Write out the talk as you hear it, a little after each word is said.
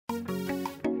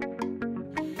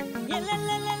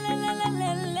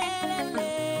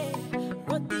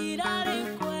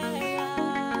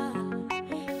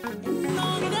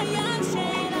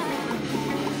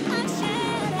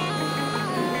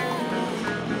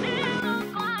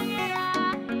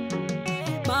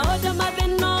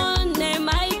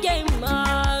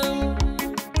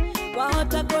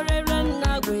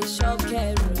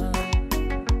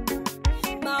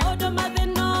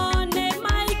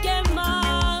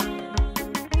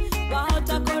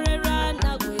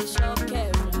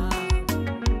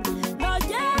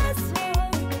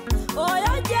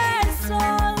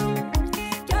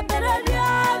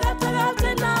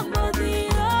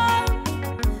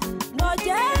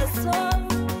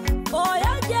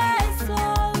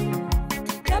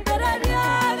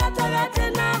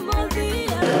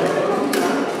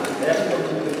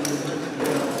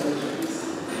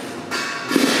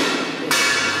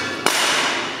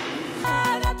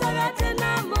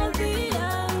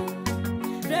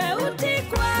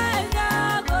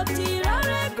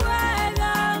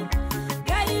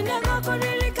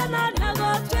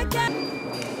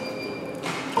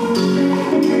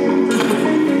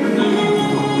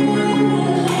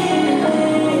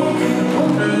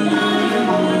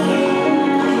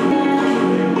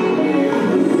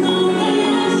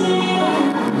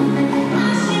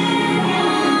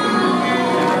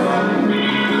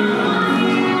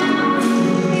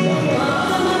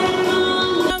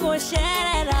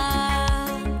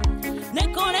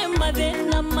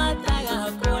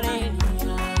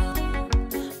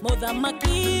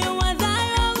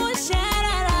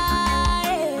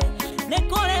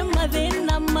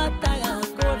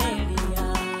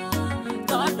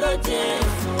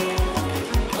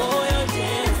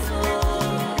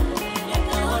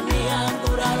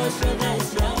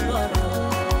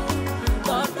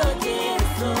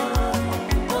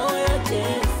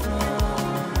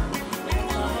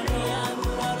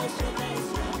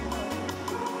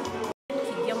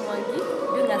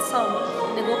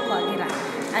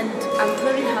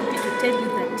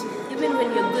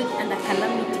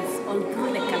calamities or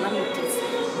through the calamities.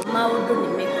 Maudo ni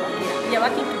meko here. We are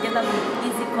working together with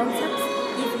Easy Concepts,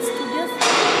 Easy Studios,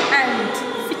 and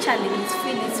featuring is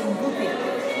Phyllis Mbuthia,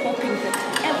 hoping that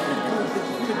everything will be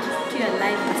good to your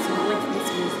life as you watch this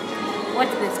music.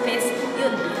 Watch the space,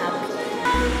 you'll be happy.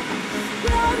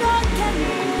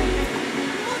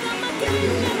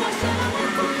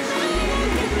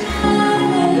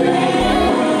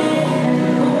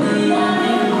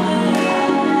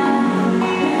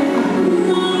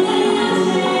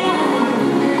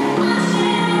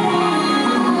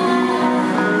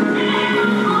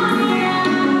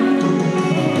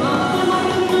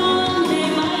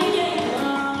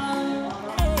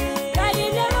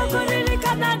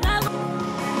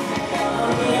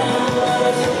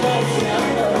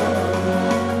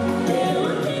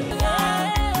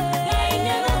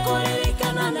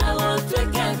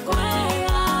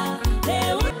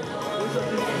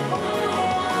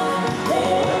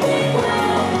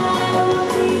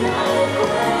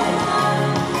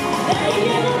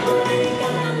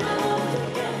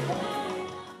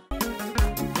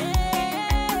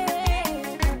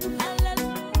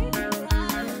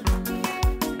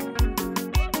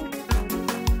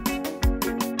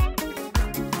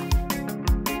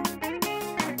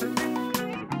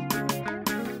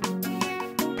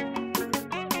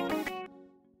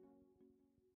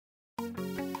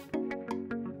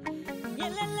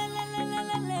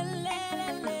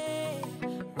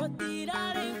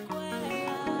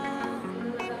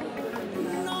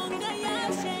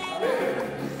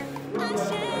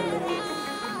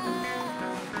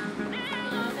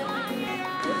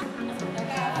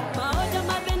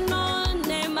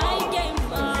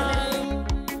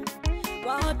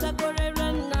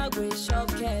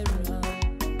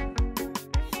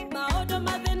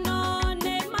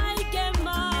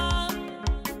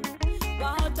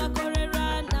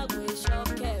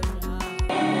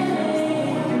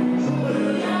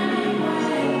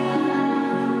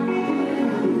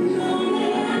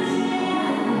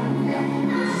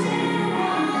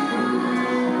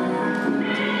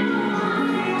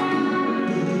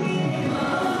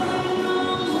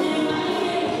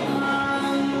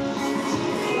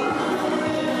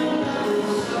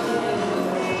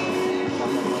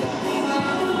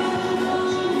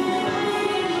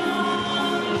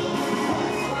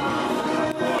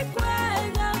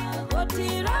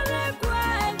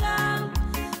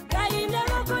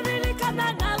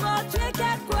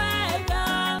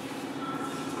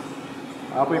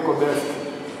 Hapo iko best.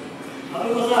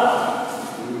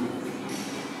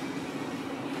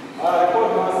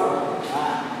 Record master.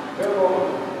 Hello.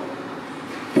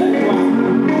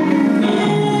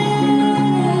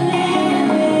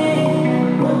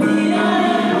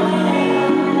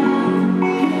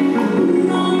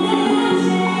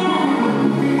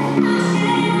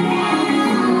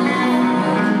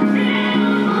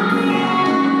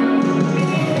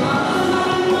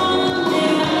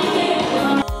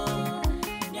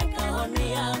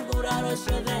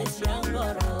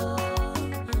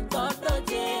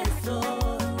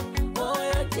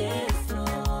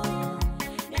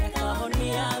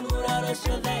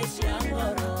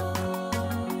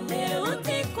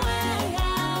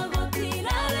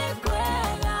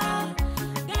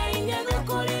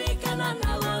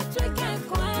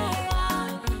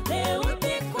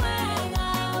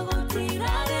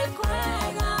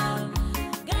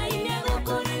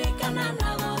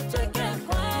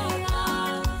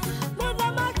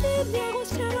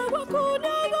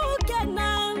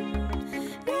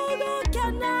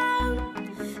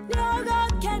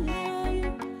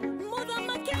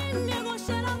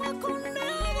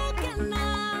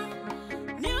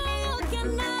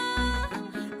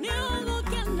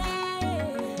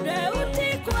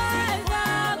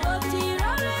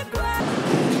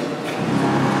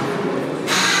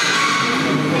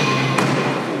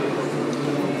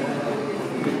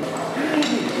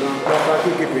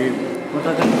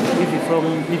 Nataka hivi from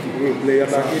hivi Player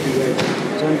saki design.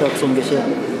 Santa kusongesha.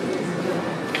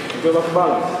 Ndio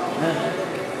kubala.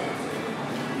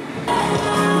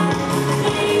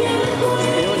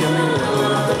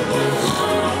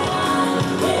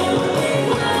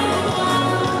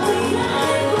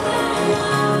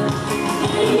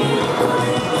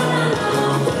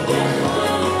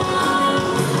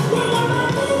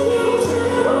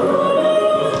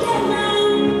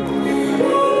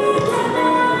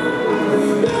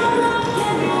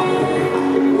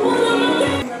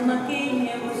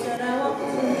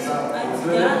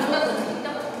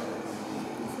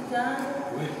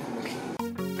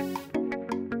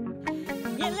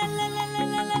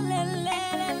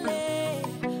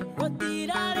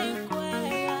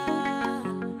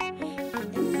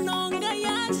 No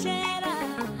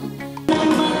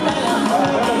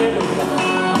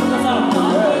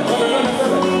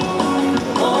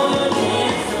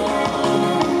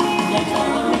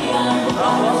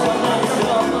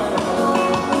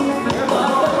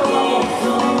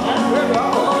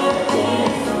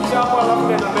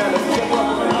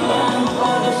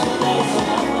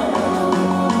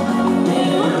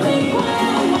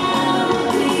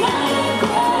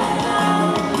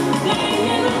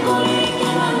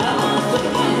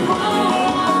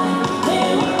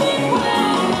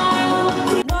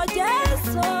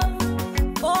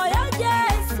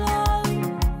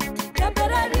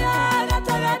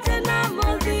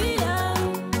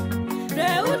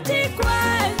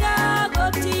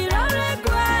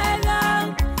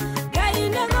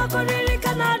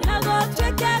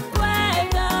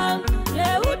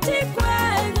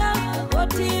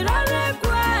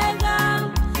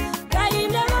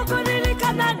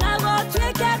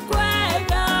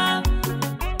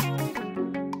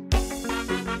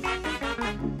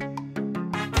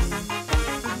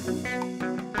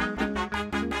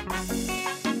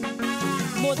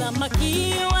Muthamaki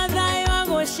wa thayo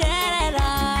agũcerera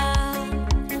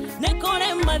nĩ kũrĩ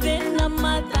mathĩna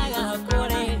mataga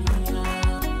kũrĩria.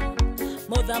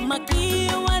 Muthamaki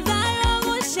wa thayo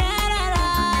agũcerera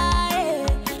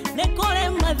nĩ kũrĩ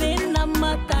mathĩna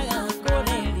mataga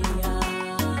kũrĩria.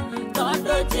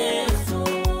 Tondũ Jesũ,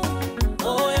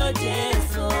 ũyũ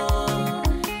Jesũ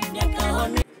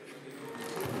nĩakahonia.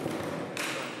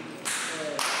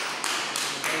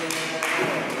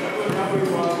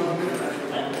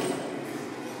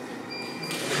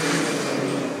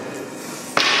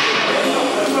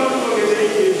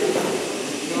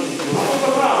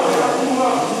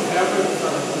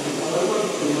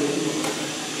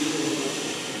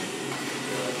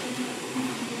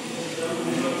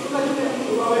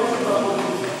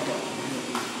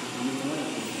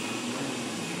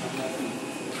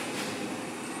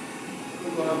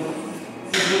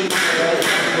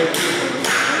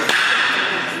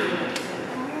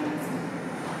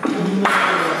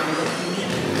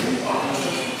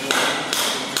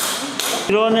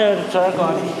 Drone track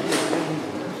on.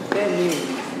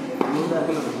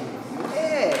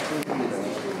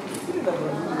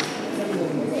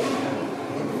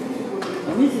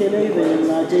 Mimi sielewi vile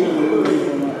mnaacha hii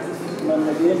na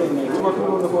mnaenda mnaenda. Kama kuna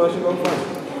unakuwa shida mfano.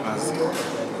 Basi.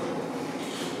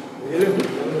 Ile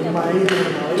maili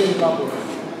na ile mkapo.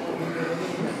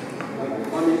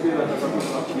 Kwani bila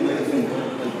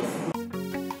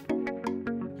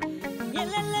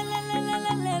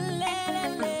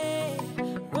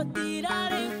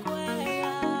Gutirari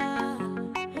Kwega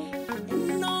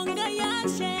nonga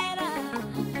yashera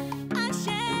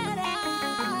ashera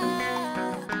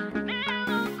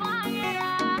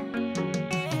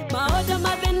maoja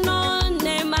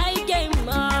mabenone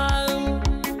maigema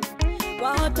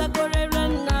wahota korera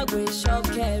na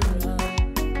gwicokera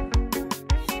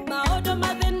maoja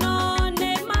mabenone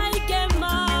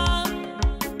maigema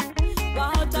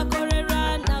wahota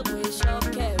korera na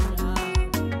gwicokera.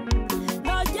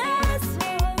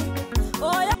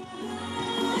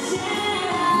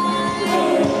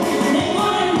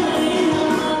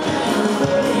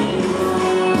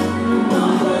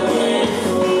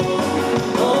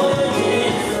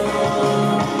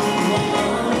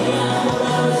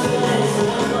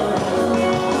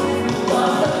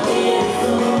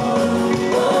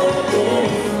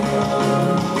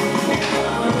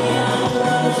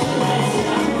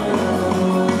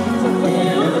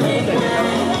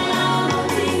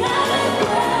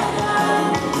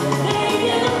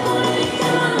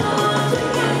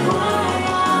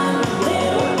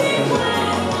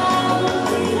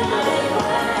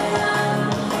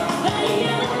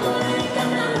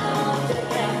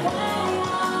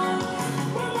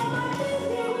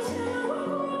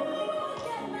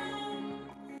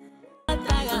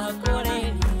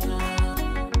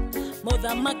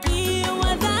 Muthamaki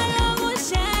wa thayo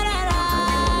agũcerera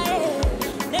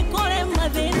nĩ kũrĩ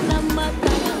mathĩna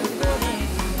mataga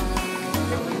kũrĩria.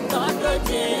 Tondũ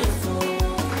Jesũ,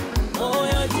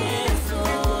 ũyũ Jesũ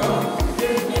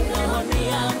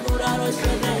nĩakahonia nguraro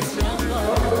ciothe cia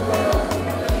ngoro.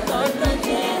 Tondũ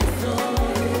Jesũ,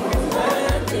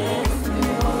 ũyũ Jesũ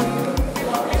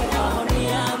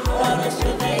nĩakahonia nguraro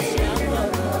ciothe cia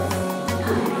ngoro.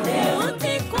 Rĩu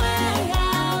ti kwega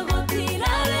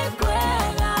gũtirarĩ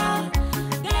kwega,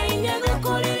 Ngai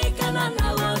nĩegũkũririkana na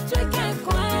gũtuĩke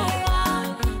kwega.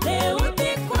 Rĩu ti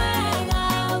kwega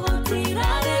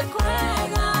gũtirarĩ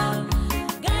kwega,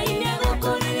 Ngai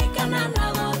nĩegũkũririkana na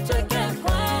gũtuĩke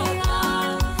kwega.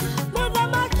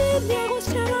 Muthamaki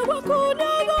nĩegũcera gwaku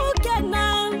nĩegũkena,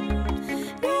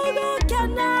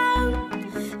 nĩegũkena,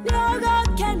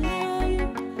 nĩegũkena.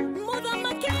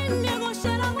 Muthamaki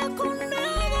nĩegũcera gwaku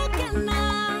nĩegũkena,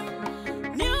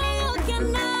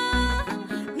 nĩegũkena,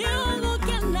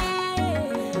 nĩegũkena.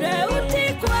 Rĩu ti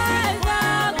kwega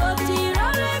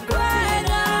gũtirarĩ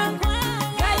kwega,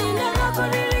 Ngai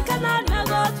nĩegũkũririkana na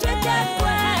gũtuĩke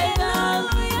kwega.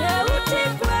 Rĩu ti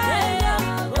kwega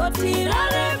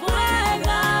gũtirarĩ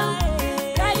kwega,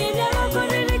 Ngai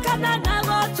nĩegũkũririkana na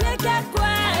gũtuĩke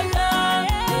kwega.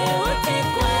 Rĩu ti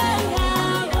kwega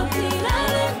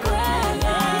gũtirarĩ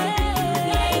kwega,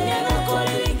 Ngai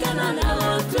nĩegũkũririkana na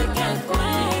gũtuĩke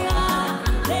kwega.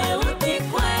 Rĩu ti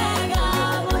kwega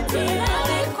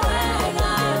gũtirarĩ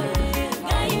kwega,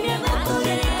 Ngai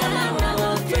nĩegũkũririkana na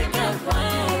gũtuĩke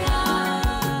kwega.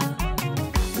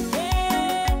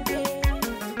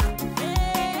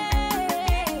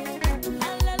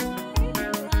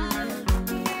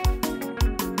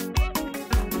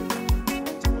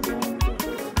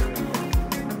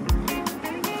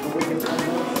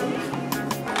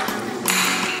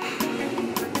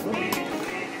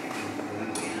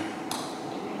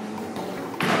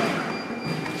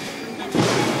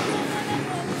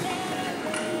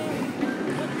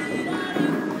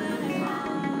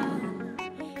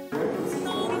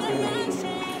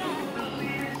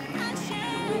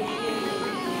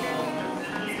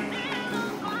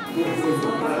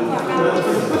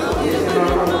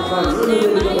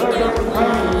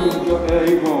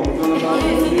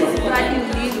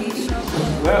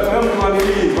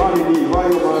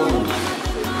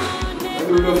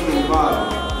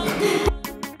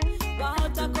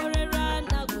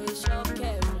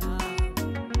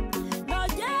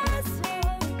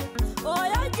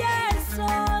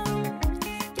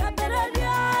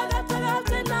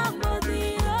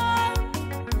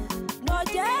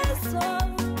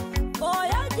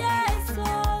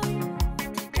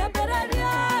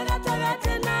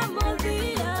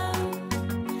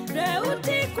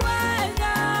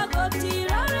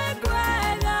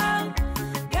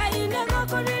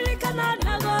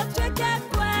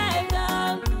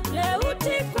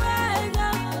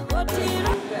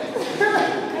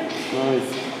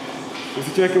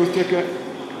 Usicheke.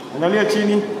 Angalia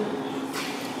chini.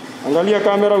 Angalia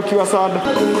kamera ukiwa sad.